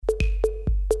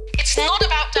It's not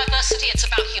about diversity, it's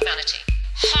about humanity.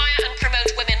 Hire and promote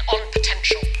women on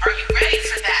potential. Are you ready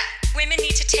for that? Women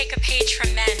need to take a page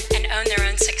from men and own their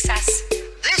own success.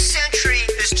 This century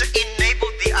is to enable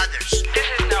the others. This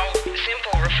is no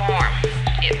simple reform.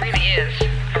 It really is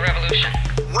a revolution.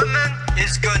 Women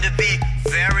is going to be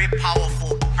very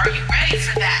powerful. Are you ready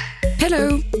for that?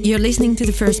 Hello, you're listening to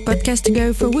the first podcast to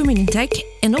go for women in tech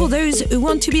and all those who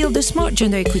want to build a smart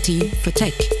gender equity for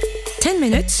tech. 10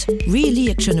 minutes, really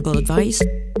actionable advice.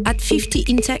 At 50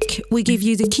 in Tech, we give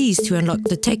you the keys to unlock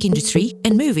the tech industry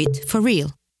and move it for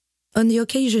real. On the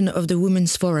occasion of the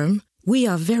Women's Forum, we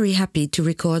are very happy to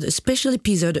record a special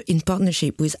episode in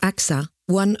partnership with AXA,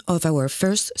 one of our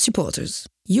first supporters.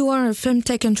 You are a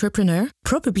femtech entrepreneur,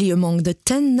 probably among the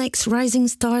 10 next rising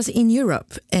stars in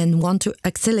Europe, and want to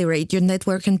accelerate your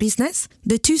network and business?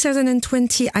 The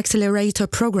 2020 Accelerator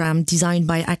program designed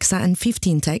by AXA and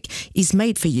 15 Tech is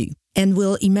made for you and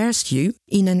will immerse you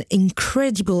in an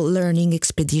incredible learning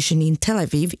expedition in Tel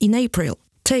Aviv in April.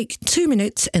 Take 2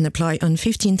 minutes and apply on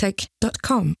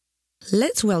 15tech.com.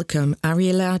 Let's welcome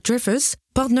Ariella Dreyfus,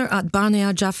 partner at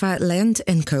Barnea Jaffa Land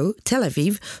 & Co., Tel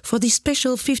Aviv, for this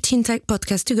special 15 Tech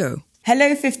podcast to go.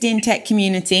 Hello, 15 Tech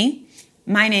community.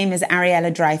 My name is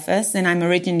Ariella Dreyfus, and I'm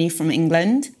originally from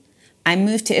England. I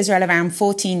moved to Israel around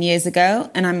 14 years ago,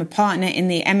 and I'm a partner in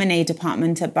the M&A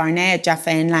department at Barnea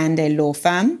Jaffa Land law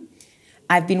firm.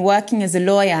 I've been working as a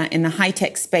lawyer in the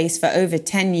high-tech space for over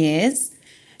 10 years,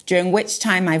 during which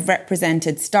time I've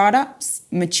represented startups,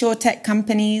 mature tech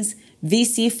companies,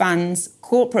 VC funds,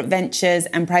 corporate ventures,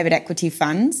 and private equity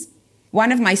funds.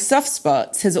 One of my soft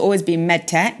spots has always been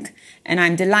medtech, and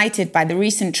I'm delighted by the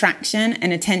recent traction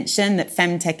and attention that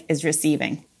femtech is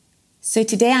receiving. So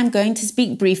today I'm going to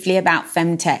speak briefly about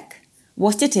femtech,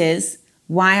 what it is,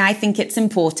 why I think it's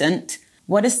important,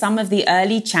 what are some of the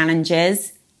early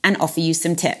challenges, and offer you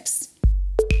some tips.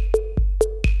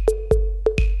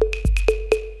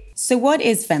 So what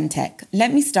is femtech?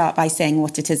 Let me start by saying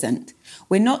what it isn't.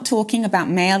 We're not talking about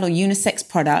male or unisex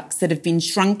products that have been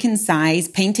shrunk in size,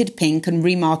 painted pink, and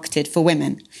remarketed for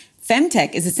women.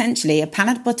 Femtech is essentially a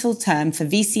palatable term for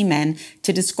VC men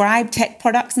to describe tech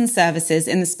products and services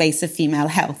in the space of female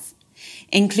health,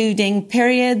 including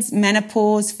periods,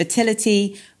 menopause,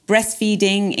 fertility,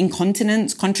 breastfeeding,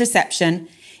 incontinence, contraception.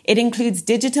 It includes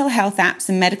digital health apps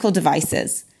and medical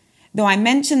devices. Though I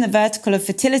mention the vertical of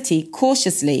fertility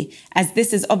cautiously, as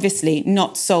this is obviously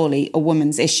not solely a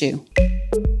woman's issue.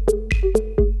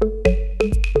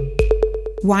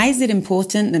 Why is it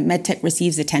important that medtech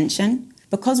receives attention?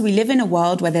 Because we live in a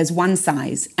world where there's one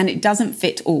size, and it doesn't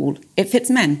fit all. It fits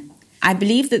men. I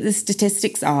believe that the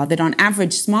statistics are that on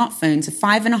average, smartphones are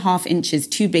 5.5 inches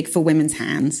too big for women's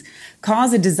hands.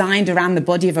 Cars are designed around the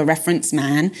body of a reference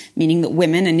man, meaning that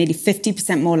women are nearly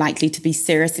 50% more likely to be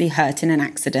seriously hurt in an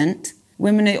accident.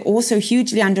 Women are also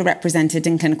hugely underrepresented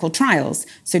in clinical trials,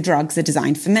 so drugs are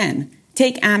designed for men.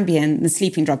 Take Ambien, the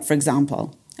sleeping drug, for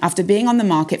example. After being on the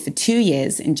market for 2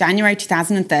 years, in January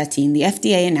 2013, the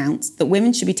FDA announced that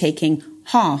women should be taking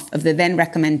half of the then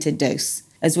recommended dose,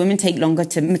 as women take longer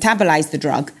to metabolize the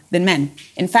drug than men.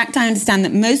 In fact, I understand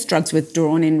that most drugs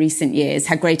withdrawn in recent years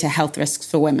had greater health risks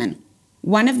for women.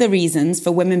 One of the reasons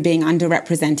for women being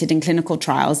underrepresented in clinical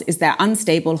trials is their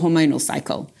unstable hormonal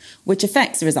cycle, which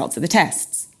affects the results of the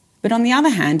tests. But on the other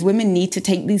hand, women need to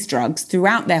take these drugs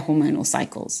throughout their hormonal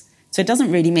cycles, so it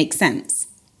doesn't really make sense.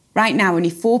 Right now,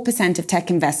 only 4% of tech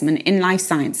investment in life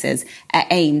sciences are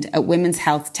aimed at women's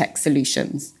health tech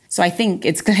solutions. So I think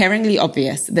it's glaringly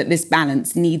obvious that this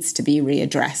balance needs to be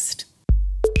readdressed.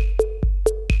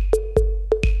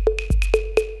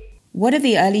 What are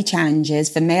the early challenges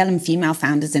for male and female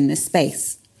founders in this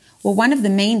space? Well, one of the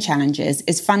main challenges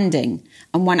is funding,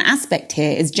 and one aspect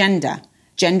here is gender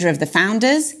of the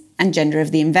founders and gender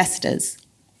of the investors.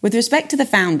 With respect to the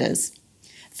founders,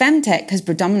 femtech has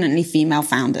predominantly female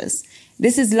founders.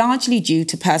 This is largely due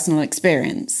to personal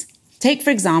experience. Take,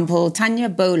 for example, Tanya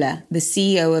Bola, the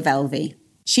CEO of Elvie.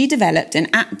 She developed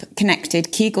an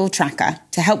app-connected Kegel tracker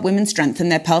to help women strengthen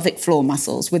their pelvic floor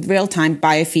muscles with real-time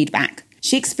biofeedback.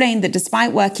 She explained that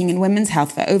despite working in women's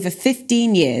health for over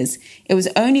 15 years, it was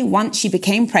only once she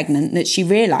became pregnant that she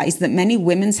realized that many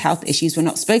women's health issues were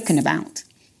not spoken about.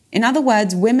 In other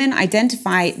words, women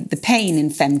identify the pain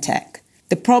in femtech,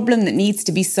 the problem that needs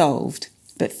to be solved,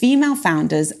 but female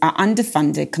founders are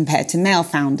underfunded compared to male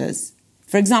founders.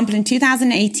 For example, in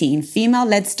 2018,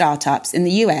 female-led startups in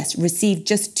the US received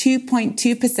just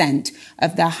 2.2%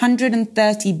 of the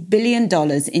 $130 billion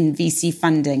in VC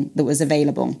funding that was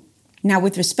available. Now,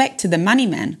 with respect to the money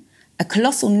men, a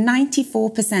colossal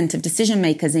 94% of decision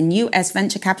makers in US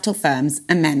venture capital firms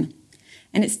are men.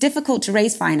 And it's difficult to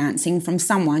raise financing from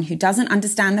someone who doesn't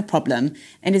understand the problem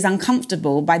and is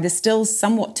uncomfortable by the still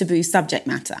somewhat taboo subject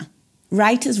matter.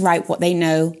 Writers write what they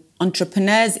know,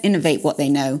 entrepreneurs innovate what they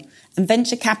know, and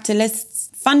venture capitalists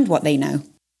fund what they know.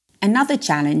 Another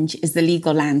challenge is the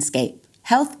legal landscape.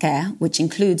 Healthcare, which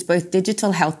includes both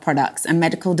digital health products and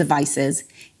medical devices,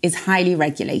 is highly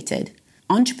regulated.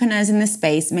 Entrepreneurs in this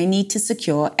space may need to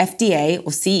secure FDA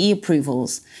or CE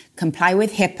approvals, comply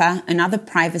with HIPAA and other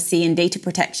privacy and data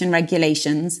protection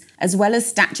regulations, as well as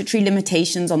statutory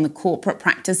limitations on the corporate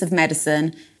practice of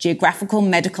medicine, geographical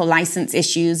medical license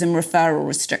issues, and referral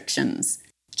restrictions,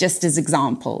 just as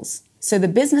examples. So the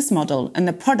business model and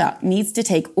the product needs to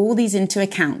take all these into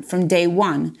account from day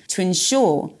one to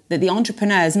ensure that the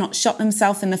entrepreneur has not shot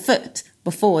themselves in the foot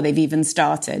before they've even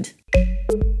started.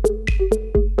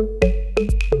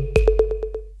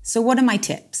 So what are my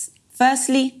tips?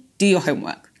 Firstly, do your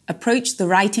homework. Approach the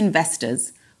right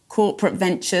investors, corporate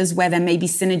ventures where there may be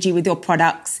synergy with your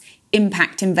products,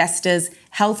 impact investors,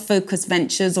 health-focused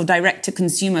ventures, or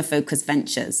direct-to-consumer-focused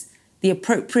ventures. The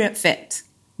appropriate fit.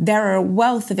 There are a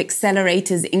wealth of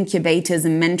accelerators, incubators,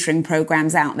 and mentoring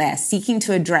programs out there seeking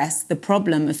to address the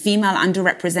problem of female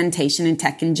underrepresentation in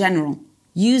tech in general.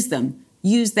 Use them.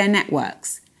 Use their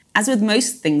networks. As with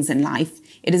most things in life,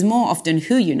 it is more often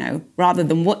who you know, rather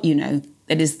than what you know,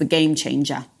 that is the game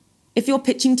changer. If you're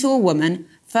pitching to a woman,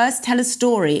 first tell a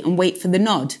story and wait for the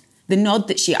nod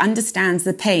that she understands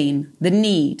the pain, the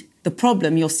need, the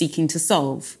problem you're seeking to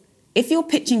solve. If you're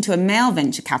pitching to a male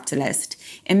venture capitalist,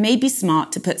 it may be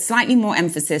smart to put slightly more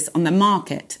emphasis on the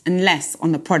market and less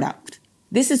on the product.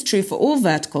 This is true for all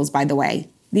verticals, by the way.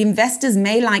 The investors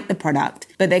may like the product,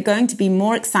 but they're going to be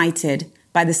more excited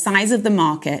by the size of the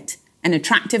market, an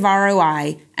attractive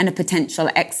ROI, and a potential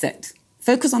exit.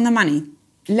 Focus on the money.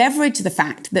 Leverage the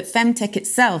fact that femtech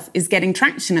itself is getting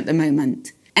traction at the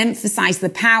moment. Emphasize the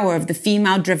power of the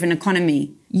female-driven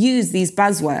economy. Use these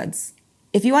buzzwords.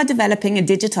 If you are developing a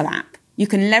digital app, you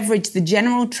can leverage the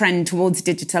general trend towards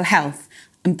digital health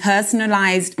and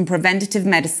personalized and preventative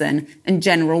medicine and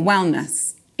general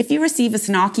wellness. If you receive a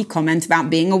snarky comment about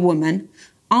being a woman,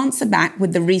 answer back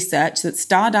with the research that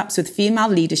startups with female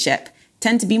leadership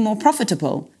tend to be more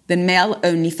profitable than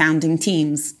male-only founding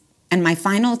teams. And my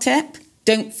final tip,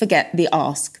 don't forget the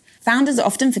ask. Founders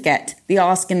often forget the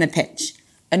ask in the pitch,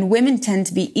 and women tend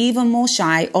to be even more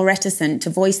shy or reticent to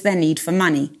voice their need for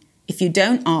money. If you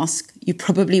don't ask, you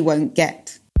probably won't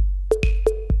get.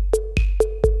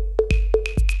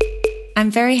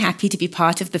 I'm very happy to be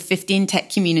part of the 15 Tech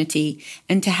community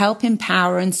and to help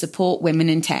empower and support women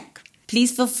in tech.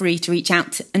 Please feel free to reach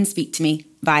out and speak to me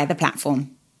via the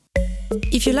platform.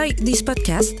 If you like this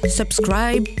podcast,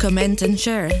 subscribe, comment and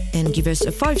share, and give us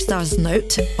a 5-star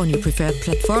note on your preferred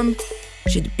platform.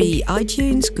 Should it be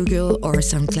iTunes, Google or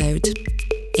SoundCloud.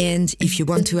 And if you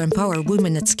want to empower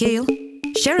women at scale,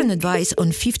 share an advice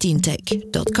on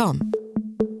 15tech.com.